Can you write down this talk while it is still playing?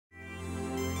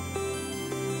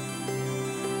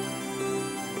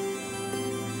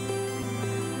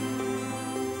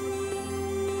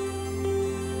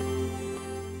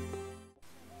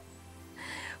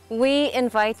We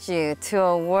invite you to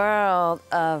a world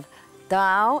of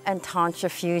Tao and Tantra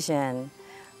fusion,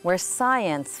 where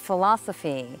science,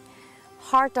 philosophy,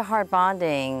 heart-to-heart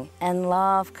bonding, and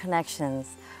love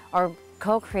connections are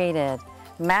co-created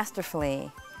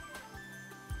masterfully.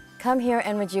 Come here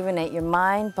and rejuvenate your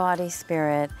mind, body,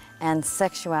 spirit, and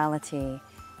sexuality,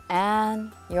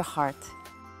 and your heart.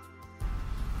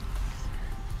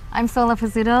 I'm Solla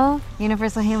Pizzuto,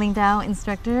 Universal Healing Tao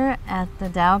instructor at the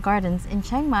Tao Gardens in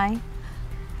Chiang Mai.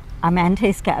 I'm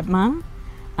Taoist Grandmaster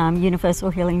Mantak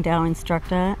Universal Healing Tao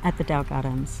instructor at the Tao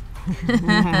Gardens.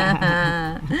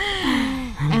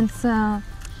 And so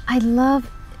I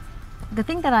love, the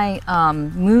thing that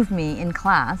moved me in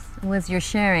class was your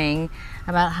sharing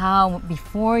about how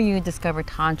before you discovered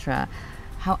Tantra,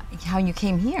 how you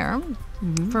came here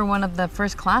for one of the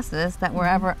first classes that were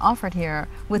ever offered here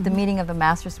with the meeting of the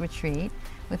Master's Retreat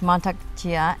with Mantak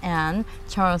Chia and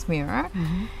Charles Muir.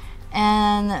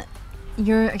 And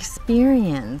your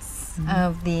experience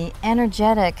of the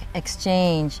energetic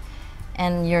exchange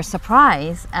and your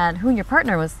surprise at who your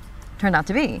partner turned out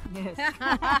to be. Yes.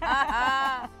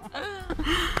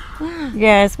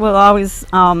 Yes, well, I was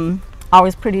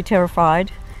pretty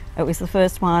terrified. It was the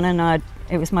first one, and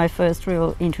it was my first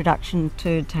real introduction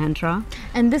to Tantra.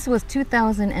 And this was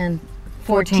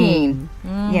 2014.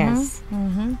 Yes.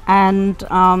 And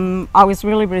I was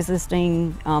really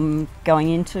resisting going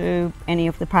into any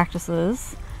of the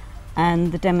practices,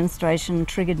 and the demonstration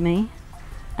triggered me,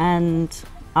 and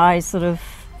I sort of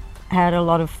had a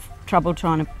lot of trouble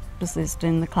trying to persist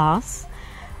in the class.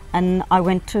 And I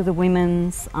went to the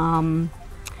women's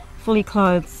fully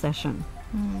clothed session.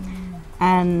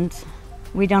 And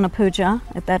we done a puja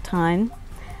at that time,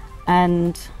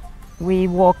 and we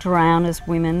walked around as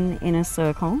women in a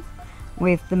circle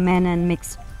with the men and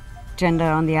mixed gender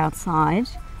on the outside,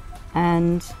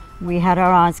 and we had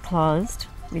our eyes closed.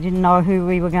 We didn't know who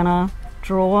we were gonna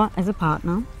draw as a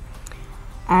partner,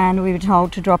 and we were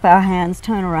told to drop our hands,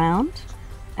 turn around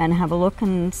and have a look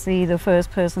and see the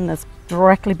first person that's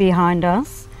directly behind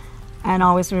us. And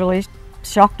I was really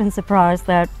shocked and surprised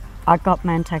that I got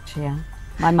Mantak Chia,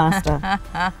 my master.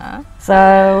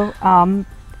 So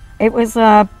it was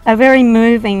a very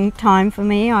moving time for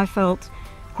me. I felt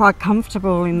quite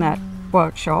comfortable in that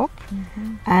workshop,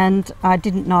 and I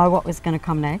didn't know what was going to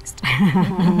come next.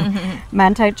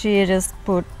 Mantak Chia just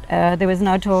put, there was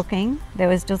no talking, there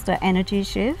was just an energy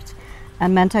shift,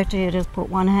 and Mantak Chia just put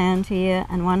one hand here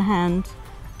and one hand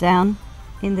down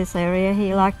in this area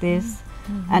here like this,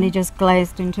 and he just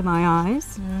glazed into my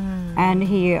eyes, and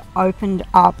he opened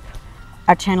up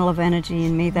a channel of energy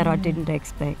in me that I didn't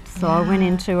expect. So I went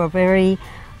into a very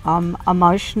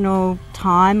emotional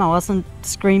time. I wasn't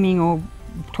screaming or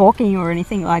talking or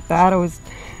anything like that.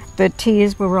 The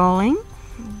tears were rolling,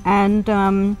 and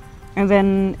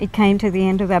then it came to the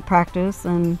end of that practice,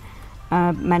 and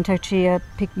Mantak Chia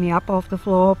picked me up off the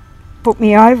floor, put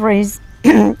me over his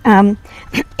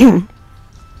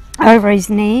over his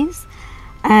knees,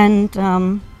 and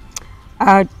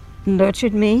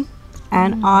nurtured me,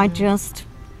 and I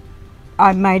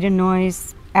made a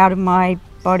noise out of my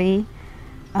body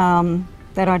that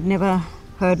I'd never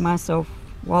heard myself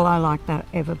while I like that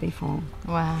ever before.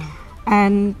 Wow.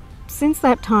 And since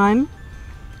that time,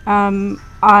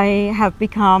 I have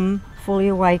become fully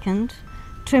awakened.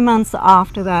 2 months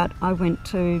after that, I went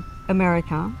to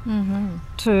America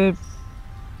to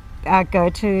go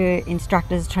to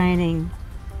instructors training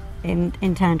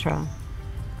in Tantra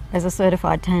as a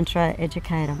certified Tantra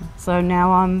educator. So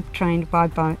now I'm trained by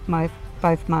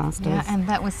both masters. Yeah, and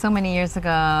that was so many years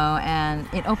ago, and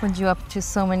it opened you up to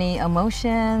so many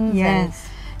emotions. Yes.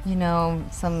 And, you know,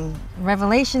 some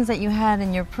revelations that you had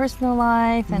in your personal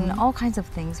life, and all kinds of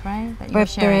things, right? That you were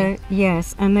sharing.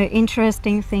 Yes, and the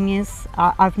interesting thing is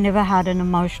I've never had an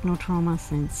emotional trauma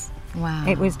since. Wow.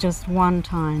 It was just one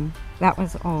time. That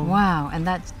was all. Wow, and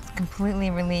that's completely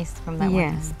released from that one.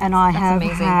 Yes, and I have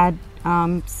amazing. had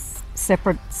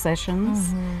separate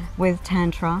sessions with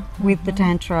Tantra, with the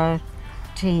Tantra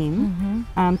team,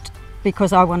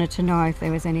 because I wanted to know if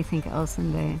there was anything else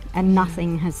in there, and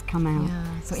nothing has come out.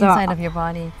 Yeah. So inside of your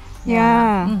body.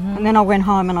 Yeah. And then I went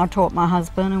home and I taught my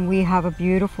husband, and we have a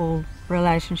beautiful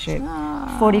relationship.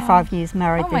 45 years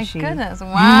married this year. Oh my goodness,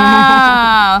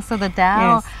 wow. So the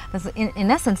Tao, in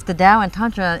essence, the Tao and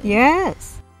Tantra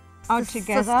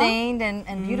together sustained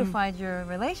and beautified your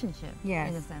relationship, yes.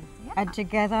 in a sense. Yeah. And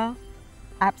together,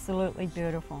 absolutely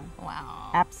beautiful.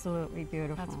 Wow. Absolutely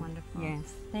beautiful. That's wonderful.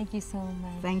 Yes. Thank you so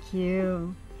much. Thank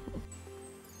you.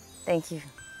 Thank you.